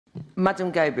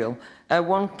Madam Gabriel,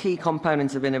 one key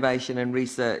component of innovation and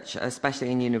research,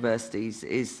 especially in universities,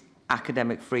 is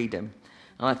academic freedom.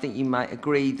 And I think you might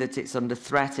agree that it's under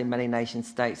threat in many nation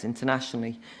states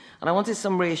internationally. And I wanted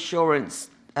some reassurance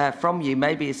from you,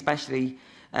 maybe especially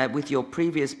with your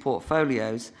previous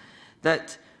portfolios,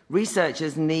 that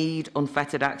researchers need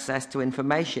unfettered access to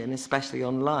information, especially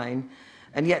online,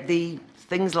 and yet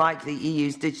things like the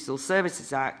EU's Digital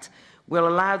Services Act will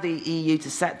allow the EU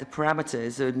to set the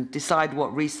parameters and decide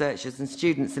what researchers and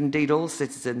students, indeed all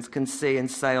citizens, can see and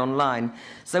say online.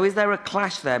 So is there a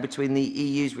clash there between the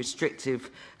EU's restrictive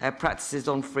practices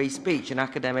on free speech and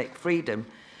academic freedom?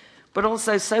 But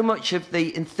also, so much of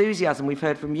the enthusiasm we've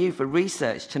heard from you for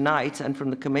research tonight and from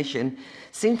the Commission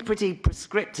seems pretty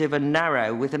prescriptive and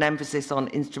narrow, with an emphasis on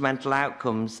instrumental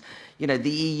outcomes. You know, the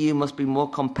EU must be more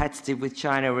competitive with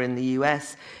China or in the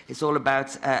US. It's all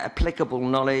about applicable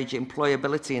knowledge,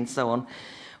 employability, and so on.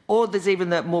 Or there's even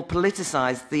the more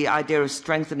politicised, the idea of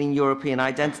strengthening European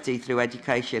identity through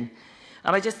education.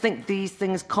 And I just think these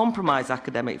things compromise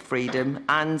academic freedom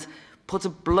and put a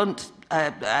blunt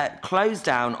close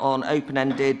down on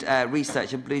open-ended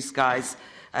research and blue skies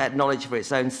knowledge for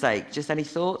its own sake. Just any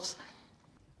thoughts?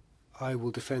 I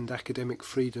will defend academic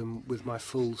freedom with my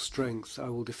full strength. I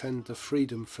will defend the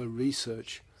freedom for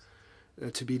research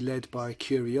to be led by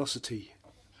curiosity.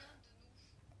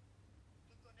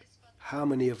 How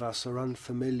many of us are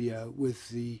unfamiliar with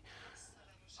the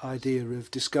idea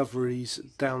of discoveries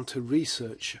down to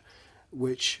research,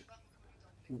 which,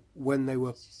 when they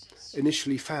were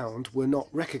initially found, were not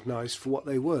recognized for what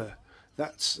they were?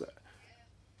 That's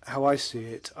how I see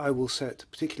it. I will set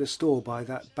particular store by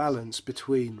that balance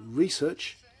between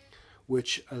research,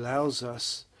 which allows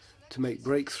us to make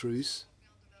breakthroughs,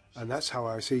 and that's how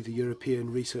I see the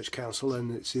European Research Council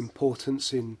and its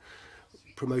importance in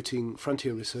promoting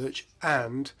frontier research,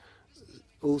 and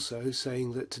also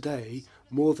saying that today,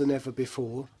 more than ever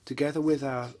before, together with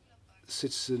our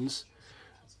citizens,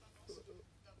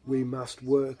 we must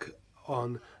work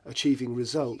on achieving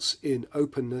results in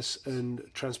openness and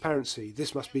transparency.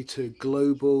 This must be to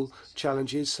global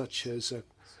challenges such as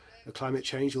climate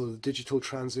change or the digital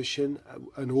transition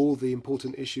and all the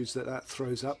important issues that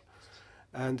throws up,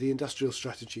 and the industrial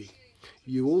strategy.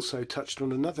 You also touched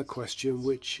on another question,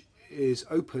 which is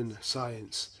open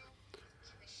science.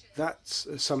 That's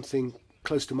something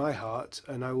close to my heart,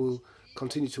 and I will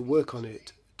continue to work on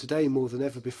it. Today, more than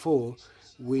ever before,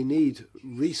 we need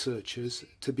researchers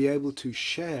to be able to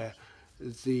share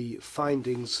the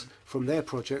findings from their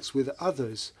projects with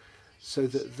others so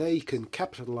that they can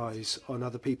capitalize on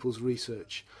other people's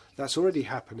research. That's already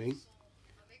happening.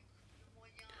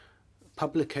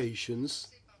 Publications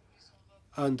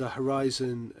under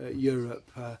Horizon Europe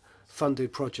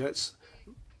funded projects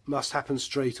must happen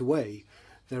straight away.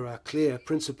 There are clear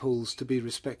principles to be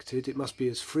respected. It must be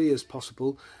as free as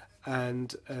possible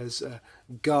and as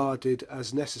guarded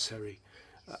as necessary.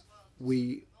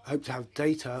 We hope to have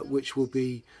data which will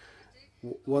be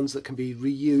ones that can be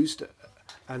reused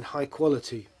and high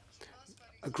quality.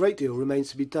 A great deal remains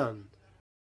to be done.